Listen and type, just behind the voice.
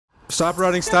Stop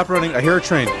running, stop running. I hear a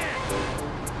train.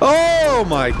 Oh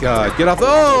my god, get off.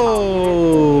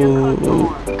 Oh!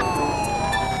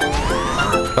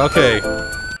 Okay.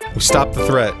 We stopped the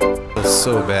threat. That was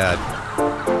so bad.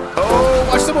 Oh,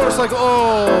 watch the motorcycle.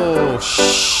 Oh,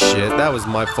 shit. That was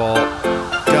my fault.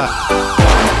 God.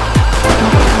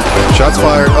 Shots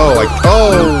fired. Oh,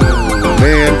 oh,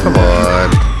 man, come on.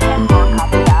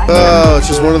 Oh, it's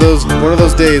just one of those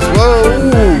days.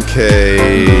 Whoa,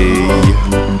 okay.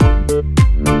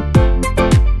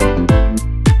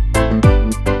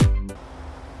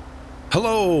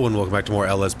 Hello, and welcome back to more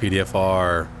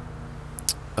LSPDFR.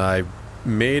 I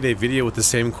made a video with the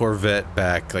same Corvette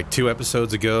back like 2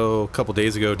 episodes ago, a couple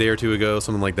days ago, a day or two ago,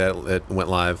 something like that. It went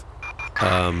live.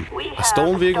 A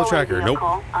stolen vehicle tracker. Nope.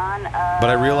 But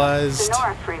I realized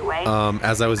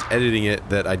as I was editing it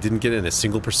that I didn't get in a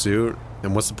single pursuit.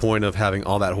 And what's the point of having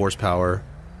all that horsepower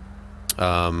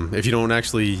if you don't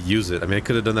actually use it? I mean, I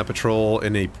could have done that patrol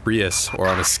in a Prius or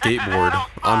on a skateboard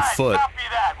on foot.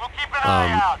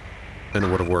 And it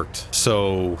would have worked.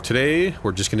 So today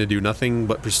we're just gonna do nothing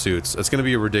but pursuits. It's gonna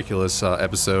be a ridiculous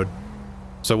episode.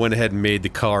 So I went ahead and made the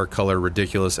car color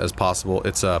ridiculous as possible.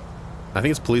 It's I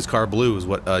think it's police car blue is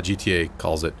what GTA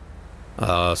calls it.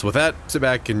 So with that, sit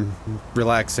back and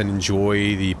relax and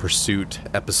enjoy the pursuit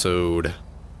episode.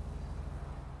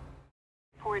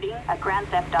 A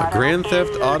Grand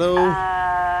Theft Auto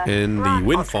in the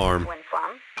wind farm.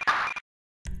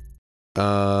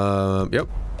 Yep.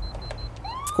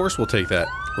 Of course we'll take that.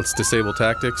 Let's disable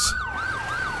tactics.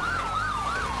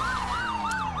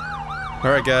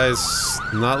 Alright guys,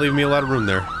 not leaving me a lot of room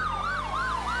there.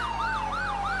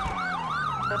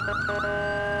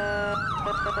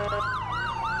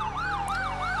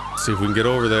 Let's see if we can get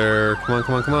over there. Come on,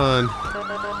 come on, come on.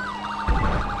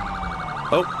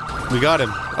 Oh, we got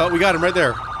him. Oh, we got him right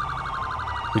there.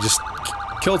 We just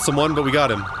killed someone, but we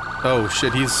got him. Oh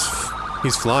shit, he's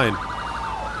flying.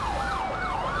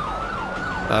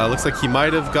 Looks like he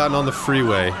might have gotten on the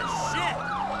freeway.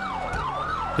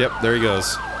 Yep, there he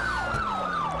goes.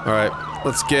 Alright,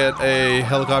 let's get a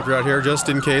helicopter out here just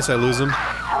in case I lose him.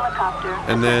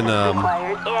 And then, a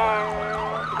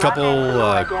couple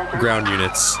ground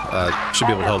units should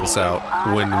be able to help us out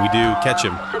when we do catch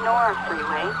him.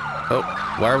 Oh,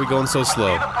 why are we going so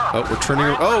slow? Oh, we're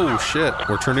turning. Oh shit,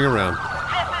 we're turning around.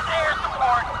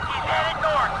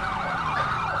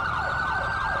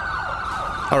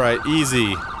 Alright,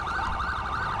 easy.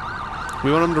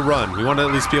 We want him to run. We want to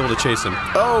at least be able to chase him.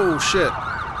 Oh, shit.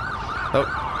 Oh,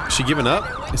 is she giving up?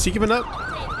 Is he giving up?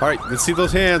 Alright, let's see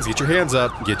those hands. Get your hands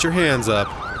up. Get your hands up.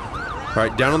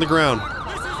 Alright, down on the ground.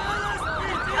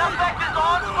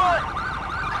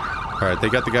 Alright, they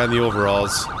got the guy in the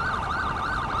overalls.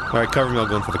 Alright, cover me. I'll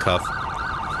go in for the cuff.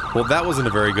 Well, that wasn't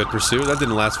a very good pursuit. That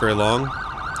didn't last very long.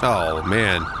 Oh,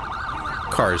 man.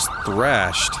 Car is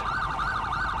thrashed.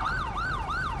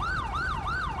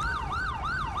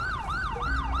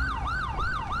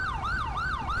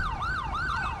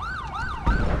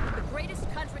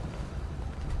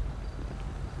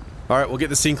 Alright, we'll get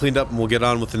the scene cleaned up and we'll get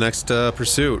on with the next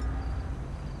pursuit.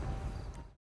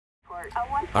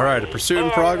 Alright, a pursuit in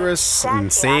progress in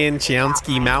San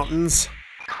Chiansky Mountains.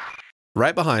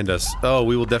 Right behind us. Oh,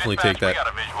 we will definitely take that.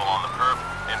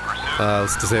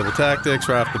 Let's disable tactics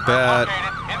right off the bat.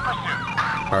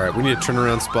 Alright, we need a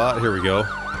turnaround spot. Here we go.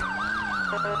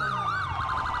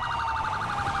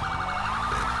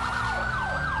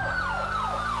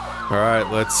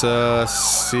 Alright, let's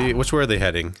see. Which way are they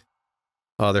heading?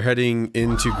 Oh, they're heading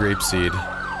into Grapeseed.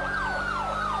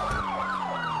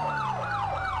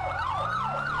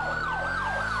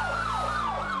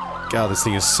 God, this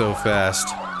thing is so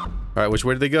fast. Alright, which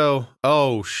way did they go?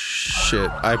 Oh, shit.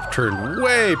 I turned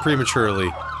way prematurely.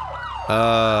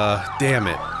 Damn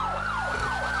it.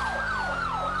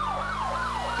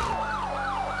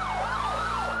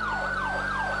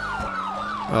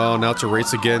 Oh, now it's a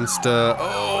race against,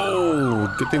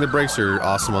 oh! Good thing the brakes are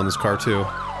awesome on this car, too.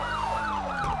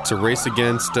 It's a race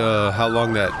against how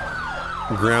long that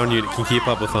ground unit can keep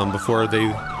up with them before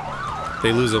they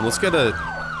lose them. Let's get a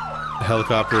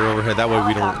helicopter overhead. That way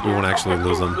we won't actually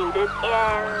lose them.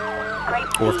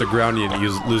 Or if the ground unit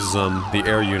loses them, the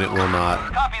air unit will not.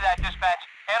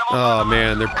 Oh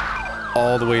man, they're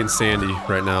all the way in Sandy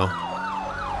right now.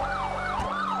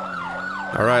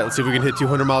 All right, let's see if we can hit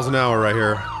 200 miles an hour right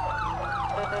here.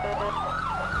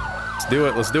 Let's do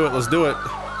it. Let's do it. Let's do it.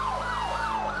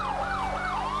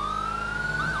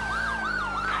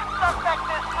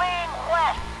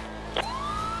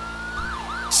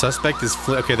 Suspect is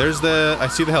okay, there's the... I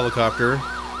see the helicopter.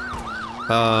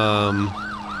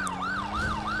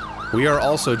 We are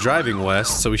also driving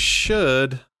west, so we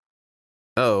should...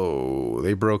 Oh, Oh,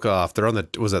 they broke off. They're on the,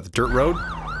 was that the dirt road?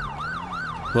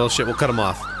 Well, shit, we'll cut them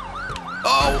off.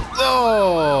 Oh,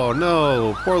 oh,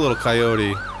 no. Poor little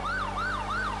coyote.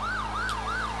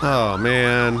 Oh,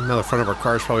 man. Now the front of our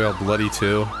car's probably all bloody,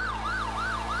 too.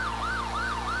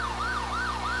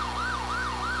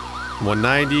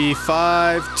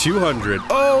 195, 200.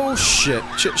 Oh, shit.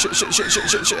 Shit.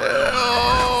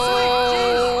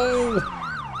 Oh!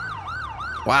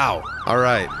 Wow. All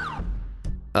right.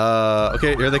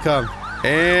 Okay, here they come.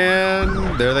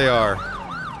 And there they are.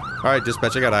 All right,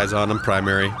 dispatch, I got eyes on them.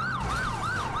 Primary.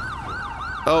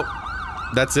 Oh,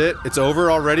 that's it? It's over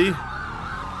already?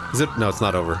 Is it? No, it's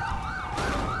not over.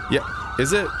 Yeah,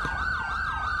 is it?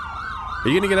 Are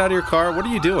you gonna get out of your car? What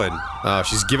are you doing? Oh,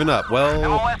 she's giving up.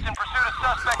 Well,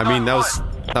 I mean, that was...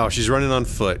 Oh, she's running on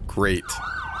foot. Great.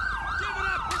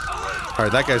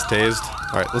 Alright, that guy's tased.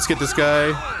 Alright, let's get this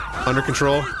guy under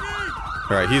control.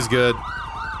 Alright, he's good.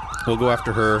 We'll go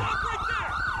after her.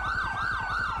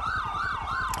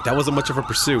 That wasn't much of a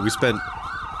pursuit. We spent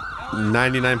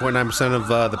 99.9% of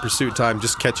the pursuit time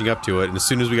just catching up to it, and as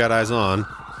soon as we got eyes on,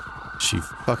 she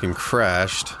fucking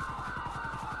crashed.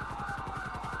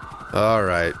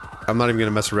 Alright. I'm not even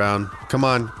gonna mess around. Come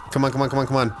on. Come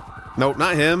on. No,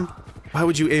 not him. Why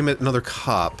would you aim at another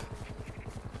cop?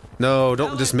 No,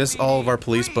 don't dismiss all of our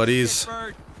police buddies.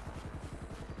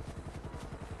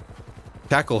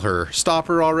 Tackle her. Stop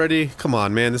her already. Come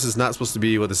on, man. This is not supposed to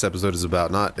be what this episode is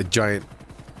about. Not a giant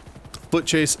foot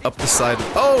chase up the side.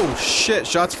 Oh, shit.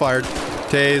 Shots fired.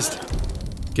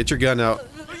 Tased. Get your gun out.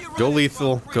 Go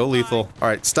lethal. Go lethal.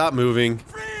 Alright, stop moving.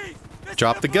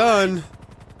 Drop the gun.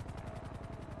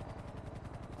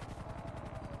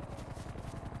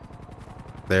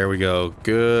 There we go.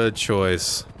 Good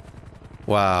choice.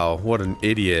 Wow, what an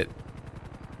idiot.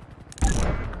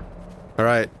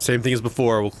 Alright, same thing as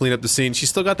before. We'll clean up the scene. She's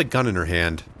still got the gun in her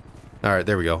hand. Alright,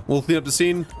 there we go. We'll clean up the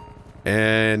scene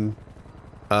and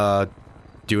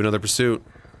do another pursuit.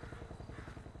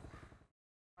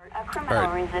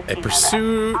 Alright, a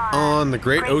pursuit on the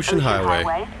Great Ocean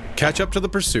Highway. Catch up to the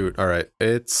pursuit. Alright,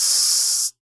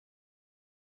 it's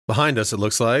behind us, it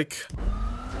looks like.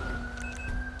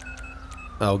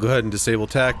 I'll go ahead and disable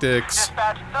tactics.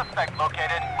 Dispatch, suspect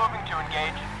located. Moving to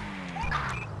engage.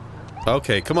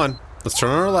 Okay, come on. Let's turn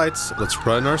on our lights. Let's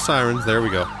run our sirens. There we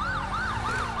go.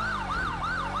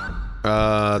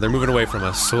 They're moving away from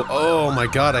us. So, oh my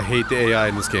god, I hate the AI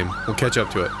in this game. We'll catch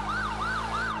up to it.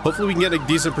 Hopefully we can get a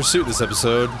decent pursuit this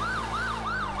episode.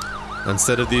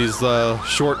 Instead of these,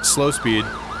 short, slow speed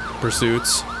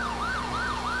pursuits.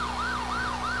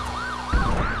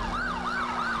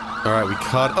 Alright, we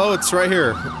caught... Oh, it's right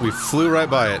here. We flew right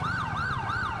by it.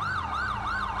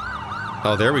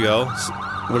 Oh, there we go.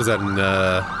 What is that in,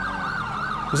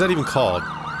 What's that even called?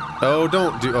 Oh,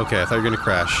 don't do... Okay, I thought you were gonna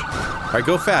crash. Alright,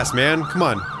 go fast, man. Come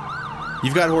on.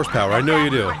 You've got horsepower. I know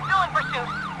you do. We're still in pursuit.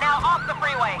 Now off the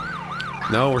freeway.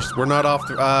 No, we're not off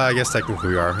the... I guess technically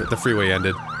we are. The freeway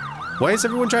ended. Why is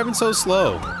everyone driving so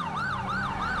slow?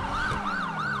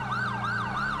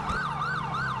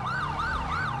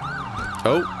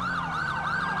 Oh.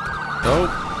 Oh,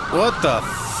 what the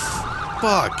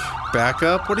fuck? Back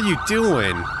up? What are you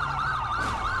doing?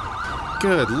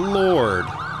 Good lord.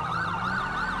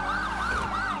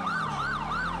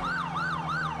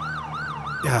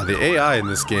 Yeah, the AI in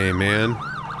this game, man. Oh,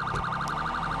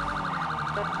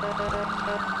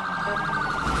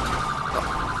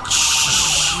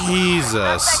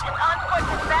 Jesus.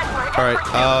 Alright,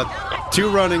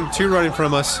 two running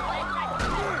from us.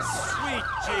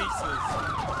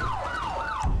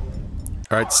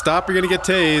 Alright, stop, you're gonna get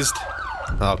tased.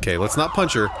 Okay, let's not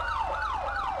punch her.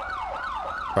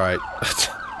 Alright.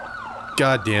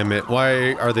 God damn it,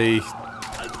 why are they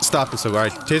stopping so?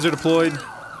 Alright, taser deployed.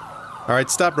 Alright,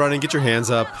 stop running, get your hands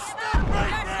up.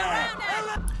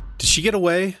 Did she get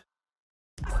away?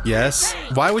 Yes.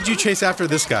 Why would you chase after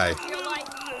this guy?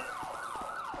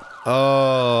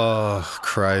 Oh,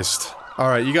 Christ.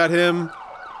 Alright, you got him.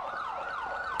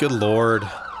 Good lord.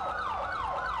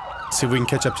 See if we can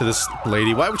catch up to this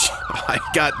lady. Why would she... I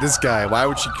got this guy. Why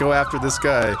would she go after this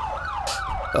guy?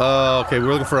 Oh, okay,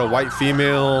 we're looking for a white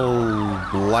female,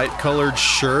 light-colored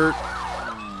shirt.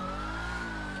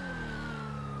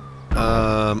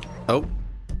 Oh.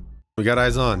 We got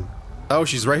eyes on. Oh,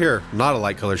 she's right here. Not a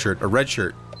light-colored shirt, a red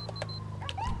shirt.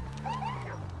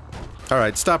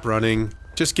 Alright, stop running.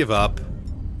 Just give up.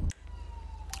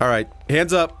 Alright,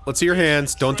 hands up. Let's see your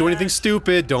hands. Don't do anything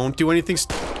stupid. Don't do anything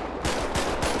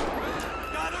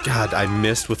God, I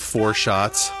missed with 4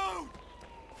 shots.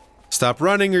 Stop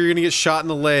running or you're gonna get shot in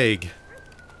the leg.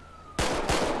 I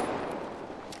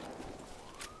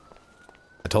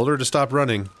told her to stop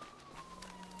running.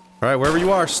 Alright, wherever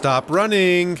you are, stop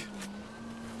running!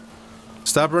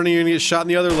 Stop running, you're gonna get shot in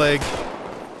the other leg.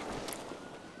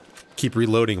 Keep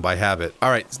reloading by habit.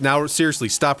 Alright, now seriously,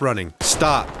 stop running.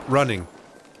 Stop running.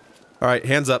 Alright,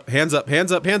 hands up, hands up,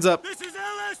 hands up, hands up! This is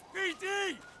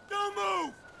LSPD! Don't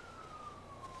move!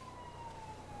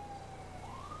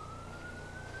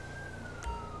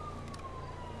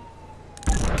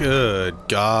 Good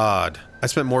God. I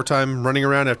spent more time running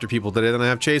around after people today than I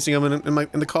have chasing them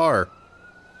in the car.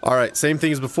 Alright, same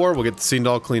thing as before. We'll get the scene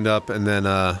all cleaned up and then,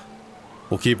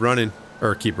 we'll keep running.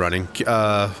 Or keep running.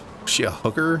 Is she a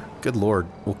hooker? Good Lord.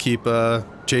 We'll keep,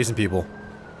 chasing people.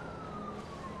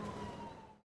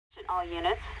 All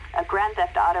units, a Grand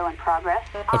Theft Auto in progress.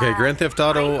 Okay, Grand Theft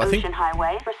Auto, I think... Ocean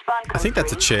Highway. Respond code I think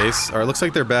that's a 3. chase. Alright, looks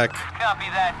like they're back Copy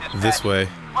that, dispatch. this way.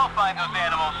 We'll find those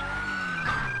animals.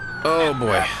 Oh boy.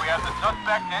 We have the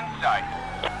suspect inside.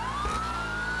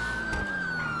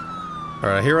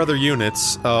 Alright, here are other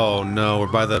units. Oh no, we're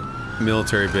by the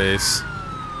military base.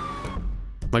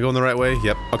 Am I going the right way?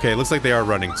 Yep. Okay, looks like they are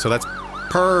running, so that's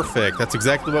perfect. That's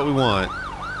exactly what we want.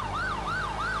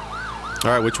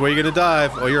 Alright, which way are you gonna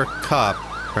dive? Oh, you're a cop.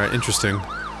 Alright, interesting.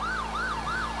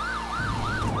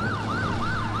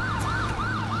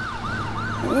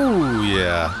 Ooh,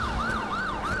 yeah.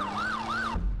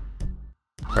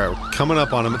 Alright, we're coming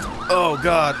up on him. Oh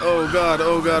god, oh god,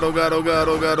 oh god, oh god, oh god,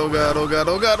 oh god, oh god, oh god,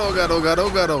 oh god, oh god, oh god, oh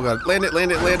god, oh god. Land it,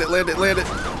 land it, land it, land it, land it.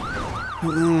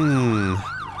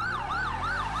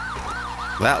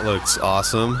 That looks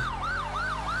awesome.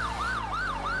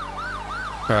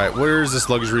 Alright, where's this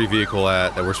luxury vehicle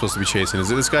at that we're supposed to be chasing?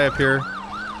 Is it this guy up here?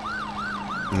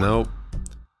 Nope.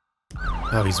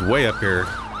 Oh, he's way up here.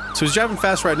 So he's driving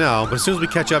fast right now, but as soon as we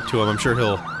catch up to him, I'm sure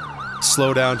he'll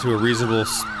slow down to a reasonable...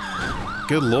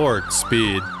 Good Lord,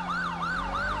 speed.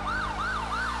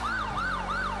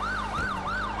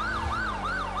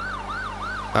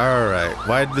 Alright,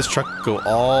 why did this truck go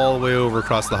all the way over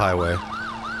across the highway?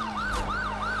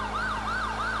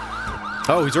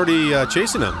 Oh, he's already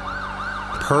chasing him.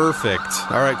 Perfect.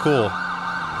 Alright, cool.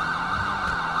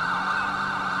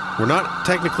 We're not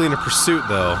technically in a pursuit,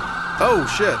 though. Oh,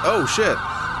 shit. Oh, shit.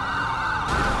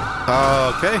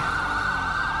 Okay.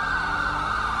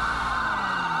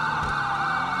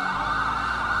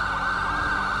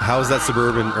 How is that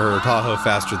Suburban or Tahoe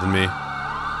faster than me?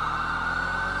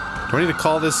 Do I need to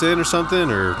call this in or something,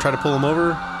 or try to pull him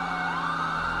over?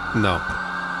 No.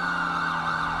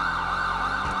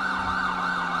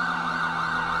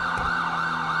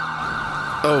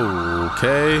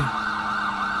 Okay.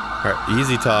 Alright,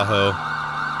 easy Tahoe.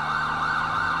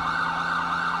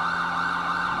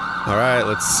 Alright,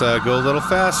 let's go a little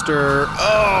faster.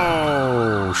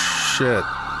 Oh, shit.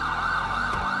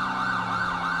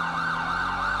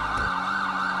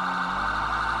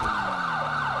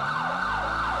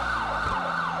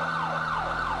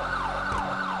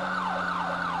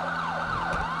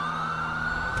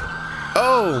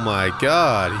 Oh my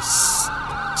god, he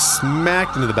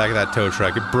smacked into the back of that tow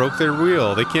truck. It broke their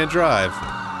wheel. They can't drive.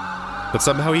 But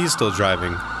somehow he's still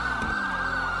driving.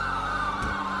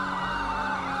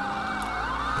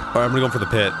 Alright, I'm gonna go for the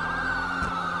pit.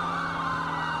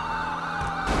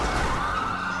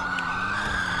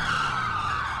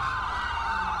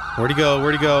 Where'd he go?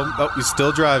 Where'd he go? Oh, he's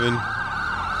still driving.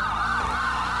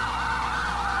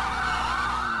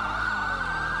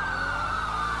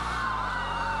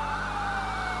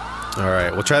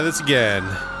 Alright, we'll try this again.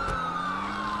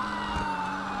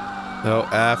 Oh,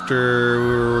 after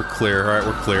we're clear. Alright,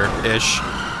 we're clear-ish.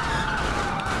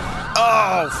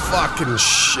 Oh, fucking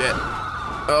shit.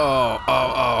 Oh,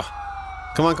 oh, oh.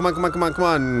 Come on, come on, come on, come on, come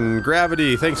on.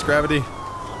 Gravity. Thanks, gravity.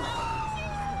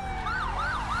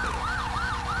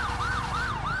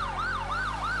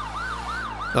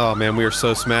 Oh, man, we are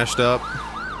so smashed up.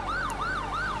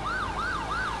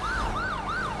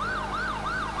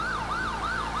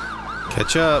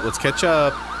 Catch up. Let's catch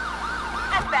up.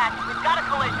 Dispatch, we've got a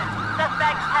collision.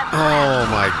 Suspect has Oh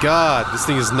my god, this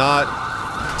thing is not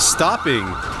stopping.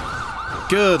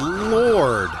 Good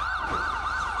Lord.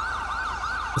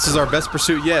 This is our best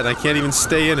pursuit yet, and I can't even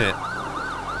stay in it.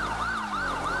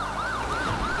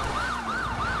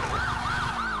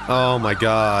 Oh my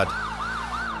god.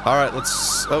 Alright,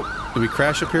 let's... Oh, did we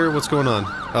crash up here? What's going on?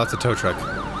 Oh, it's a tow truck.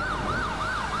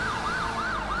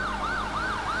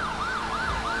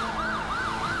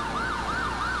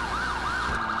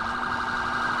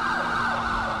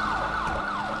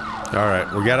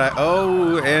 Alright, we gotta...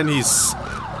 Oh, and he's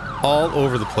all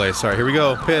over the place. Alright, here we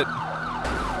go. Pit.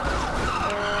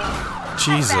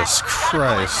 Jesus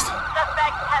Christ.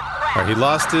 Alright, he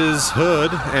lost his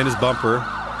hood and his bumper.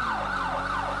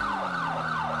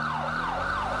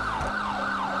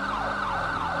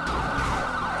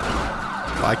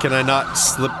 Why can I not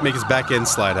make his back end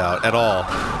slide out at all?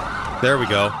 There we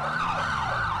go.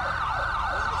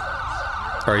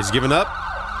 Alright, he's giving up.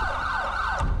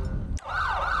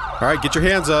 Alright, get your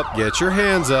hands up. Get your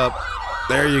hands up.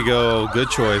 There you go. Good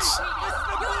choice.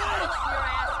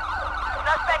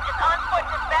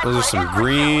 Those are some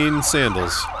green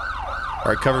sandals.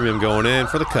 Alright, cover me. I'm going in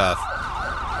for the cuff.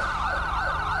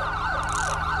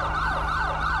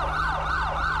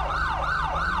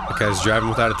 That guy's driving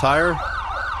without a tire.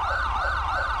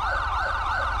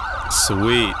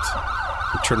 Sweet.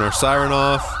 We turn our siren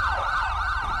off.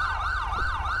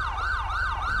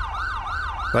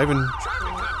 Do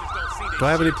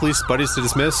I have any police buddies to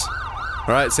dismiss?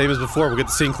 Alright, same as before. We'll get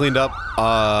the scene cleaned up.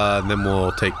 And then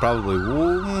we'll take probably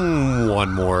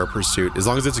one more pursuit. As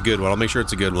long as it's a good one. I'll make sure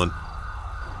it's a good one.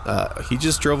 He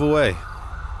just drove away.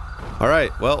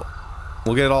 Alright, well,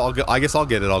 we'll get it all. I guess I'll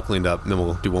get it all cleaned up, and then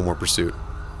we'll do one more pursuit.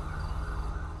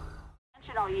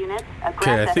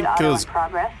 Okay, I think it was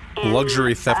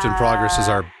luxury theft in progress is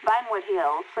our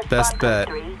best bet.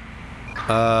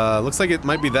 Looks like it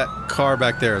might be that car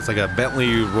back there. It's like a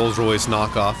Bentley Rolls-Royce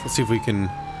knockoff. Let's see if we can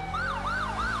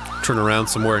turn around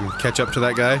somewhere and catch up to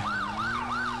that guy.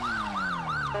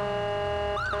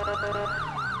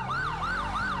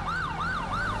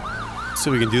 See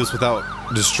if we can do this without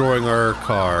destroying our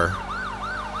car.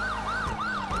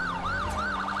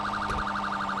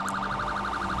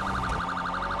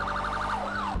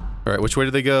 Alright, which way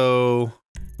did they go?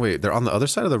 Wait, they're on the other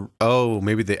side of the... Oh,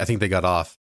 maybe they... I think they got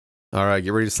off. Alright,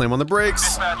 get ready to slam on the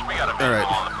brakes. Alright.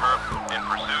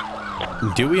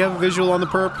 Do we have a visual on the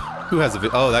perp? Who has a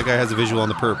oh, that guy has a visual on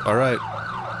the perp. Alright.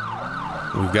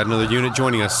 We've got another unit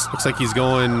joining us. Looks like he's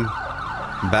going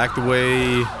back the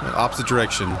way, opposite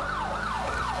direction.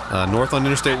 North on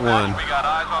Interstate 1. We got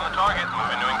eyes on the target,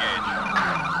 moving to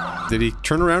engage. Did he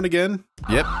turn around again?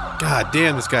 Yep. God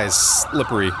damn, this guy is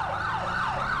slippery.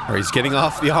 Alright, he's getting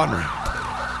off the on-ramp.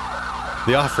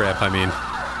 The off-ramp, I mean.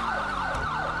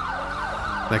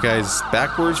 That guy's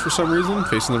backwards for some reason,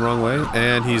 facing the wrong way,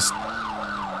 and he's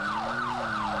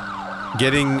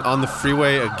getting on the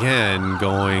freeway again,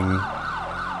 going...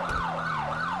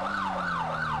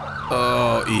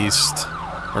 Oh, east.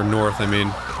 Or north, I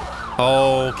mean.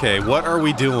 Okay, what are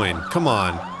we doing? Come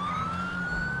on.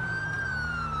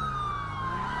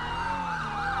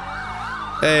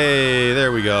 Hey,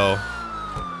 there we go.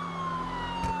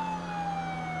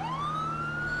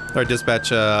 Alright, dispatch,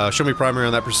 show me primary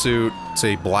on that pursuit.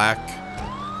 Say black.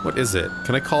 What is it?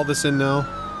 Can I call this in now?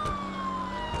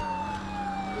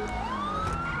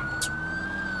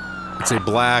 It's a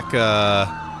black,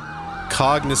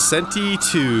 Cognoscenti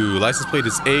 2. License plate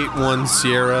is 81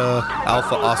 Sierra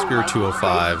Alpha Oscar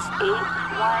 205. 81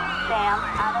 Sam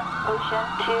Adam Ocean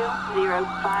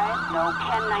 205. No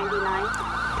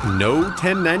 1099. No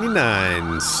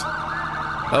 1099s.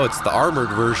 Oh, it's the armored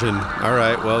version.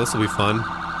 Alright, well, this will be fun.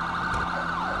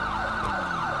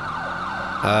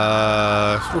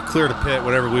 We're clear to pit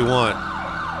whatever we want.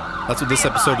 That's what this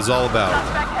episode is all about.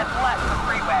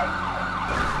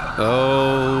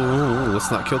 Oh, let's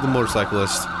not kill the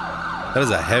motorcyclist. That is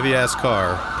a heavy-ass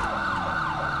car.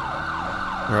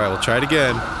 Alright, we'll try it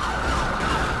again.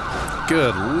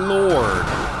 Good lord.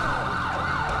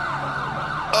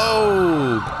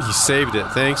 Oh, he saved it.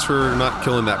 Thanks for not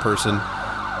killing that person.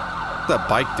 What's that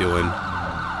bike doing?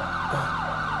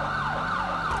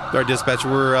 Alright, dispatcher,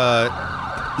 we're,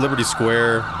 Liberty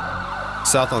Square,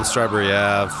 south on Strawberry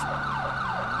Ave.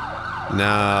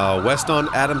 Now, west on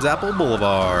Adams Apple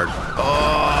Boulevard.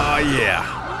 Oh, yeah.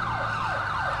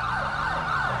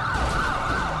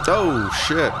 Oh,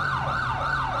 shit.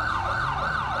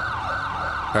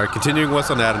 Alright, continuing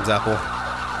west on Adams Apple.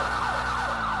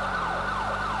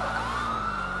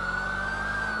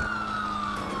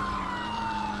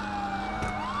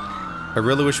 I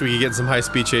really wish we could get some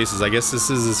high-speed chases. I guess this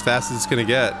is as fast as it's gonna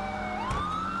get.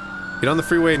 Get on the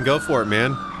freeway and go for it,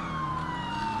 man.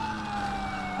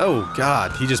 Oh,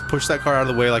 God. He just pushed that car out of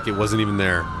the way like it wasn't even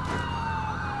there.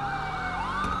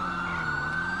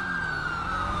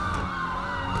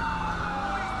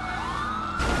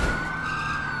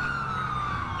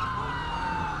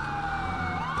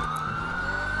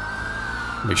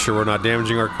 Make sure we're not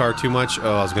damaging our car too much.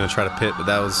 Oh, I was gonna try to pit, but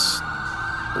that was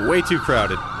way too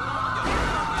crowded.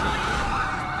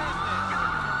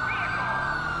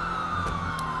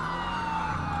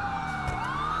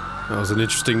 That was an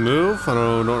interesting move. I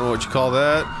don't know what you call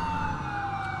that.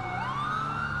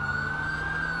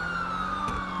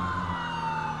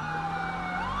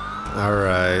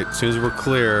 Alright, as soon as we're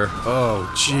clear... Oh,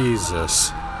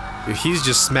 Jesus. If he's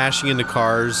just smashing into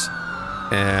cars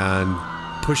and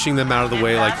pushing them out of the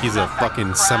way like he's a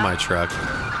fucking semi-truck.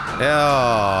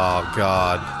 Oh,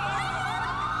 God.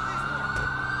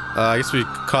 I guess we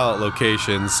call it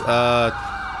locations. I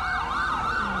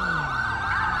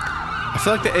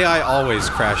feel like the AI always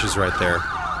crashes right there.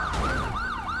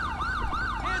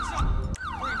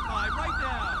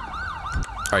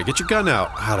 Alright, get your gun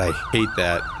out. God, I hate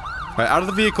that. Alright, out of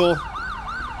the vehicle.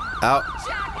 Out.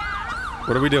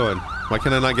 What are we doing? Why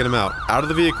can I not get him out? Out of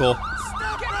the vehicle.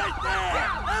 Stop right there!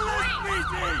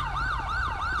 LSPD!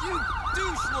 You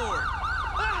douche lord!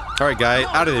 Alright, guy.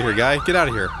 Out of here, guy. Get out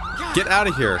of here. Get out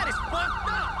of here.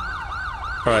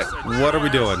 Alright, what are we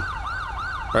doing?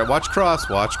 Alright, watch cross.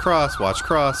 Watch cross. Watch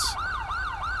cross.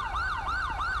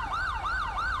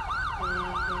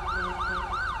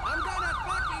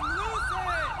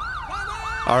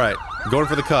 Alright, going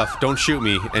for the cuff. Don't shoot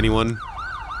me, anyone.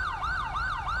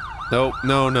 Nope,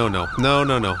 no, no, no. No,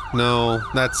 no, no. No,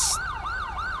 that's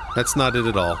not it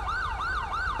at all.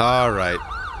 Alright,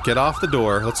 get off the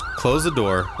door. Let's close the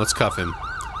door. Let's cuff him.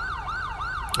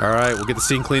 Alright, we'll get the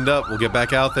scene cleaned up. We'll get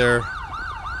back out there.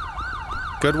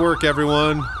 Good work,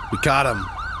 everyone. We got him.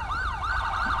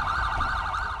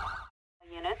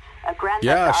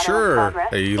 Yeah, sure.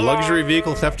 A luxury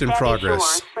vehicle theft in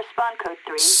progress.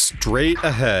 Straight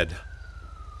ahead.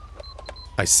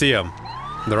 I see them.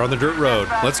 They're on the dirt road.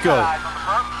 Let's go.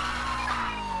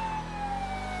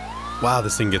 Wow,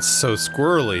 this thing gets so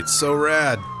squirrely. It's so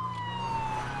rad.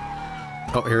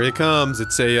 Oh, here it comes.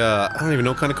 It's a, I don't even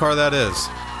know what kind of car that is.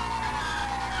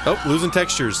 Oh, losing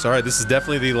textures. Alright, this is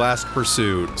definitely the last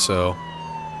pursuit, so...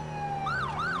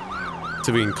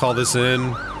 see if we can call this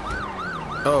in.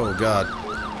 Oh, God.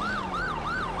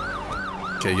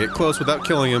 Okay, get close without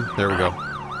killing him. There we go.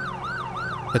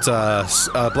 It's a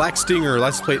Black Stinger,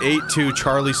 license plate 82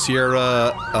 Charlie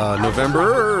Sierra,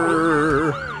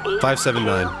 November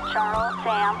 579.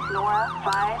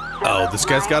 Oh, this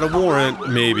guy's got a warrant,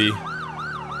 maybe.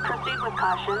 Proceed with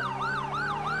caution.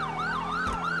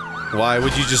 Why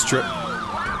would you just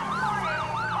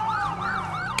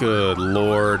Good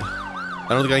Lord. I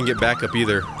don't think I can get back up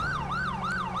either.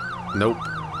 Nope.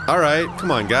 Alright, come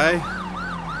on, guy.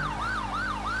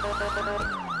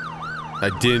 I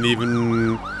didn't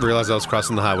even realize I was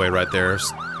crossing the highway right there.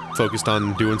 Focused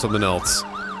on doing something else.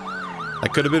 That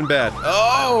could have been bad.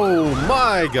 Oh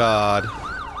my God.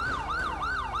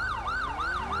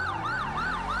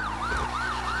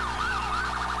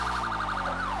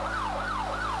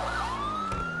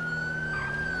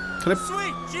 Can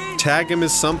I tag him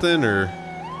as something, or...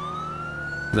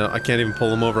 no, I can't even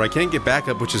pull him over. I can't get back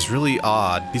up, which is really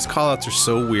odd. These callouts are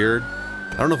so weird.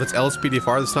 I don't know if it's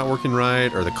LSPDFR that's not working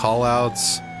right, or the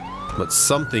callouts, but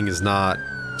something is not...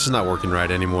 it's just not working right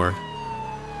anymore.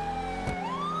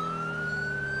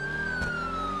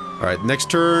 Alright,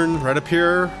 next turn, right up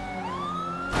here.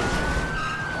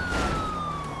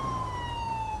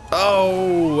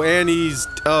 Oh, and he's...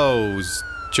 oh, he's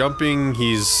jumping,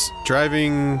 he's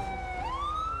driving...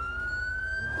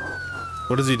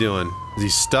 what is he doing? Is he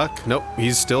stuck? Nope,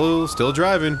 he's still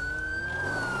driving.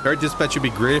 Alright, dispatch, would be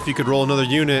great if you could roll another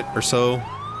unit or so.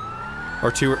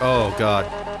 Or two, oh God.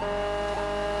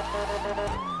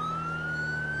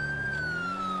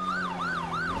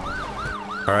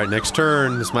 Alright, next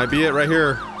turn. This might be it right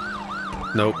here.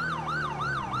 Nope.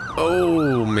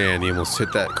 Oh man, he almost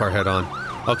hit that car head on.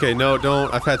 Okay, no,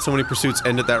 don't. I've had so many pursuits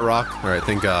end at that rock. Alright,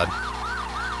 thank God.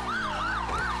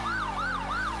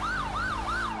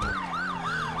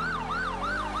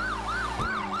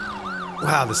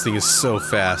 Wow, this thing is so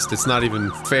fast. It's not even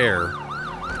fair.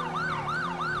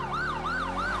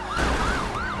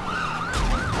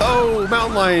 Oh,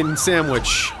 mountain lion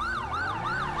sandwich.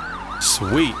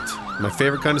 Sweet. My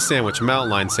favorite kind of sandwich,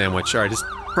 mountain lion sandwich. Alright, his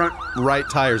front right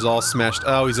tire's all smashed.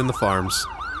 Oh, he's in the farms.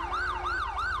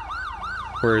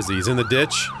 Where is he? He's in the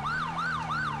ditch?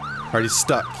 Alright, he's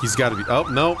stuck. He's gotta be... oh,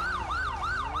 no.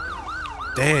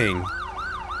 Dang.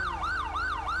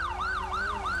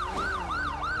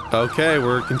 Okay,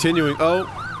 we're continuing. Oh,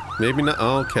 maybe not.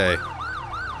 Okay.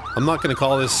 I'm not going to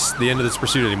call this the end of this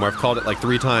pursuit anymore. I've called it like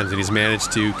 3 times and he's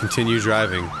managed to continue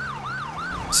driving.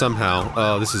 Somehow.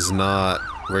 Oh, this is not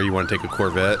where you want to take a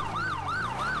Corvette.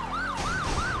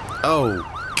 Oh,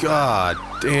 God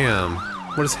damn.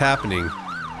 What is happening?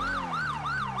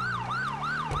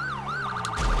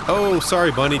 Oh,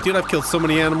 sorry, Bunny. Dude, I've killed so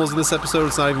many animals in this episode,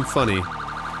 it's not even funny.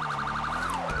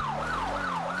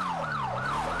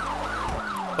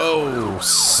 Oh,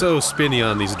 so spinny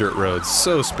on these dirt roads.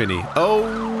 So spinny.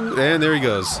 Oh, and there he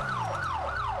goes.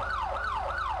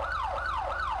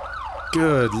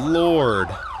 Good Lord.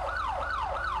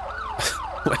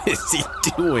 What is he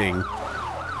doing?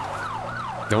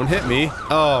 Don't hit me.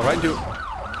 Oh, right into...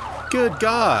 good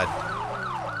God.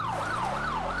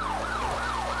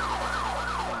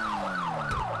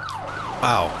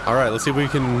 Wow. Alright, let's see if we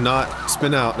can not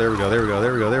spin out. There we go, there we go,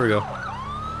 there we go, there we go.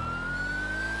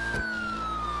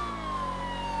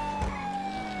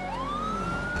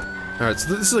 Alright,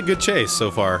 so this is a good chase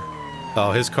so far.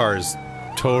 Oh, his car is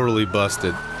totally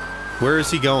busted. Where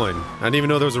is he going? I didn't even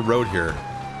know there was a road here.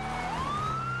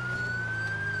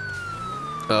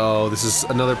 Oh, this is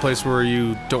another place where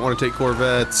you don't want to take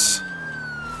Corvettes.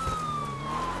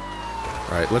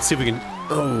 Alright, let's see if we can...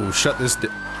 Oh, shut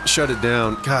it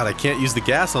down. God, I can't use the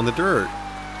gas on the dirt.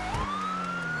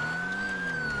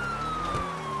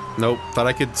 Nope, thought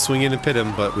I could swing in and pit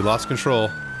him, but we lost control.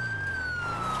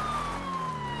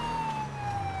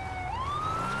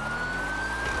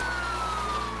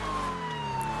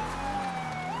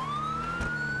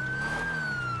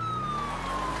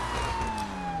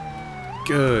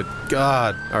 Good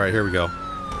God. Alright, here we go.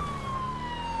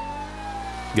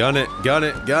 Gun it, gun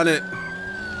it, gun it.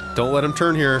 Don't let him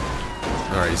turn here.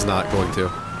 Alright, he's not going to.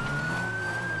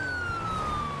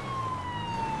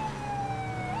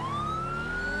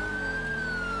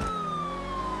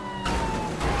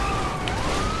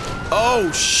 Oh,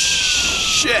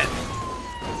 shit!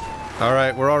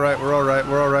 Alright, we're alright, we're alright,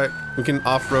 we're alright. We can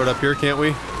off-road up here, can't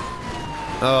we?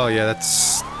 Oh, yeah,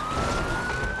 that's...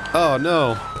 Oh,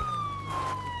 no.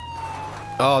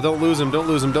 Oh, don't lose him, don't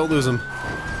lose him, don't lose him.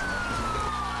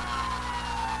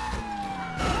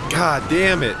 God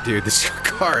damn it, dude. This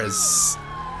car is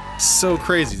so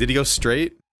crazy. Did he go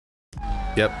straight?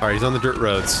 Yep. Alright, he's on the dirt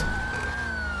roads.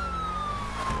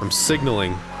 I'm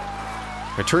signaling.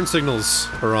 My turn signals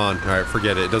are on. Alright,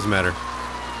 forget it. It doesn't matter.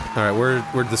 Alright,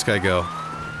 where'd this guy go?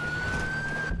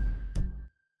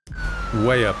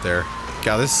 Way up there.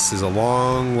 God, this is a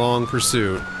long, long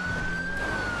pursuit.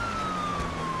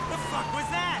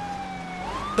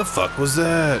 The fuck was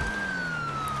that?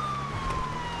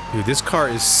 Dude, this car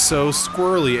is so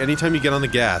squirrely. Anytime you get on the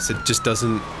gas, it just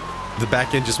doesn't... The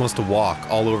back end just wants to walk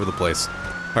all over the place.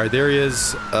 Alright, there he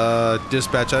is.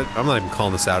 Dispatch. I'm not even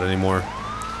calling this out anymore.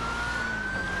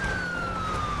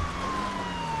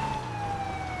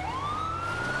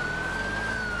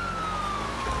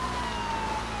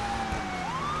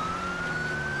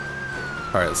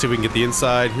 Alright, let's see if we can get the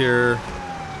inside here.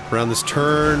 Around this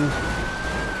turn.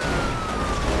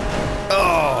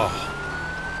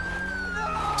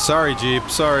 Sorry, Jeep.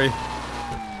 Sorry.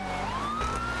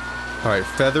 Alright,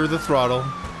 feather the throttle.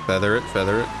 Feather it,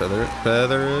 feather it, feather it,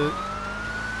 feather it.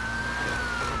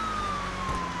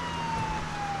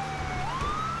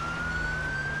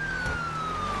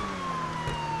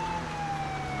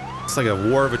 It's like a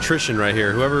war of attrition right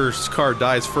here. Whoever's car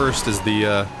dies first is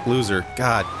the loser.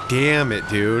 God damn it,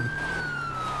 dude.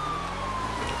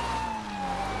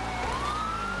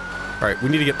 Alright, we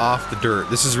need to get off the dirt.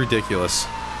 This is ridiculous.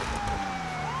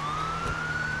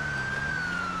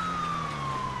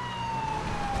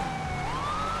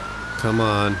 Come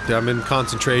on. I'm in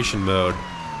concentration mode.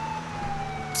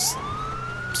 It's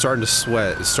starting to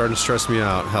sweat. It's starting to stress me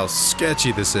out how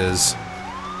sketchy this is.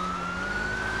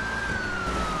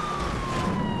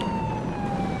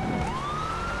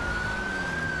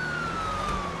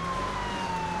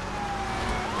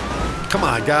 Come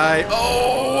on, guy.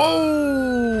 Oh!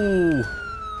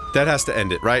 That has to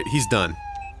end it, right? He's done.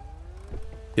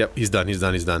 Yep, he's done. He's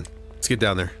done. He's done. Let's get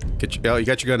down there. Oh, you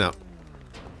got your gun out.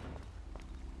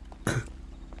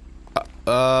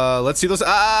 Let's see those.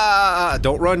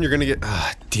 Don't run. You're gonna get.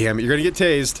 Damn it. You're gonna get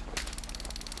tased.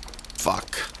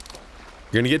 Fuck.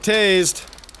 You're gonna get tased.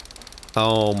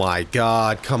 Oh my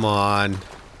god. Come on.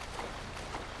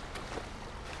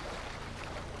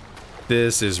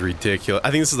 This is ridiculous.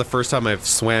 I think this is the first time I've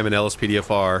swam in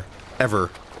LSPDFR ever.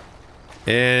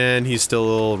 And he's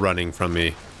still running from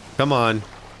me. Come on.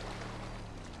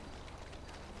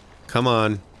 Come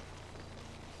on.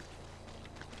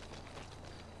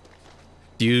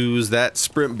 Use that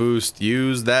sprint boost.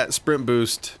 Use that sprint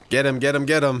boost. Get him, get him,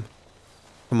 get him.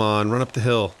 Come on, run up the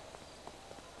hill.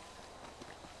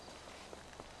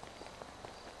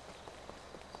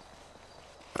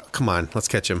 Oh, come on, let's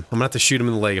catch him. I'm gonna have to shoot him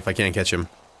in the leg if I can't catch him.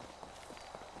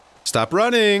 Stop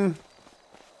running!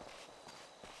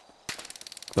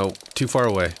 Oh, too far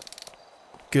away.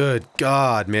 Good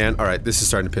God, man. Alright, this is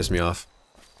starting to piss me off.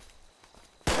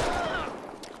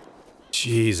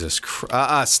 Jesus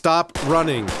Christ. Stop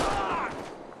running.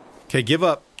 Okay, give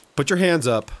up. Put your hands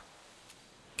up.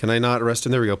 Can I not arrest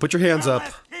him? There we go. Put your hands up.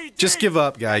 Just give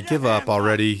up, guy. Give up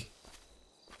already.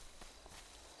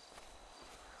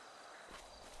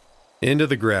 Into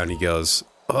the ground he goes.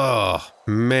 Oh,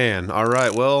 man.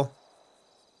 Alright, well.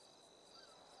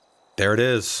 There it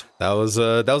is. That was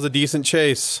a decent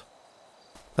chase.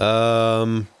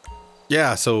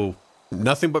 Yeah, so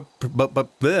nothing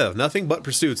but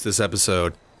pursuits this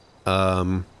episode.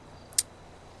 Can't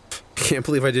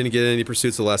believe I didn't get any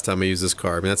pursuits the last time I used this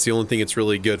car. I mean, that's the only thing it's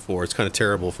really good for. It's kind of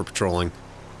terrible for patrolling.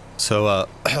 So,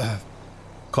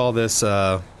 call this,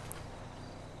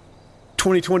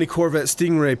 2020 Corvette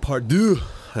Stingray Part 2,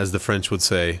 as the French would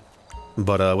say.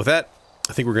 But, with that,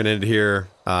 I think we're gonna end it here.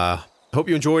 Hope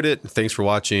you enjoyed it. Thanks for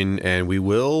watching, and we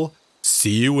will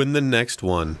see you in the next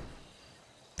one.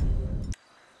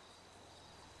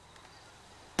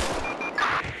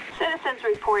 Citizens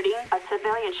reporting a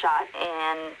civilian shot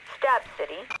in Stab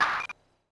City.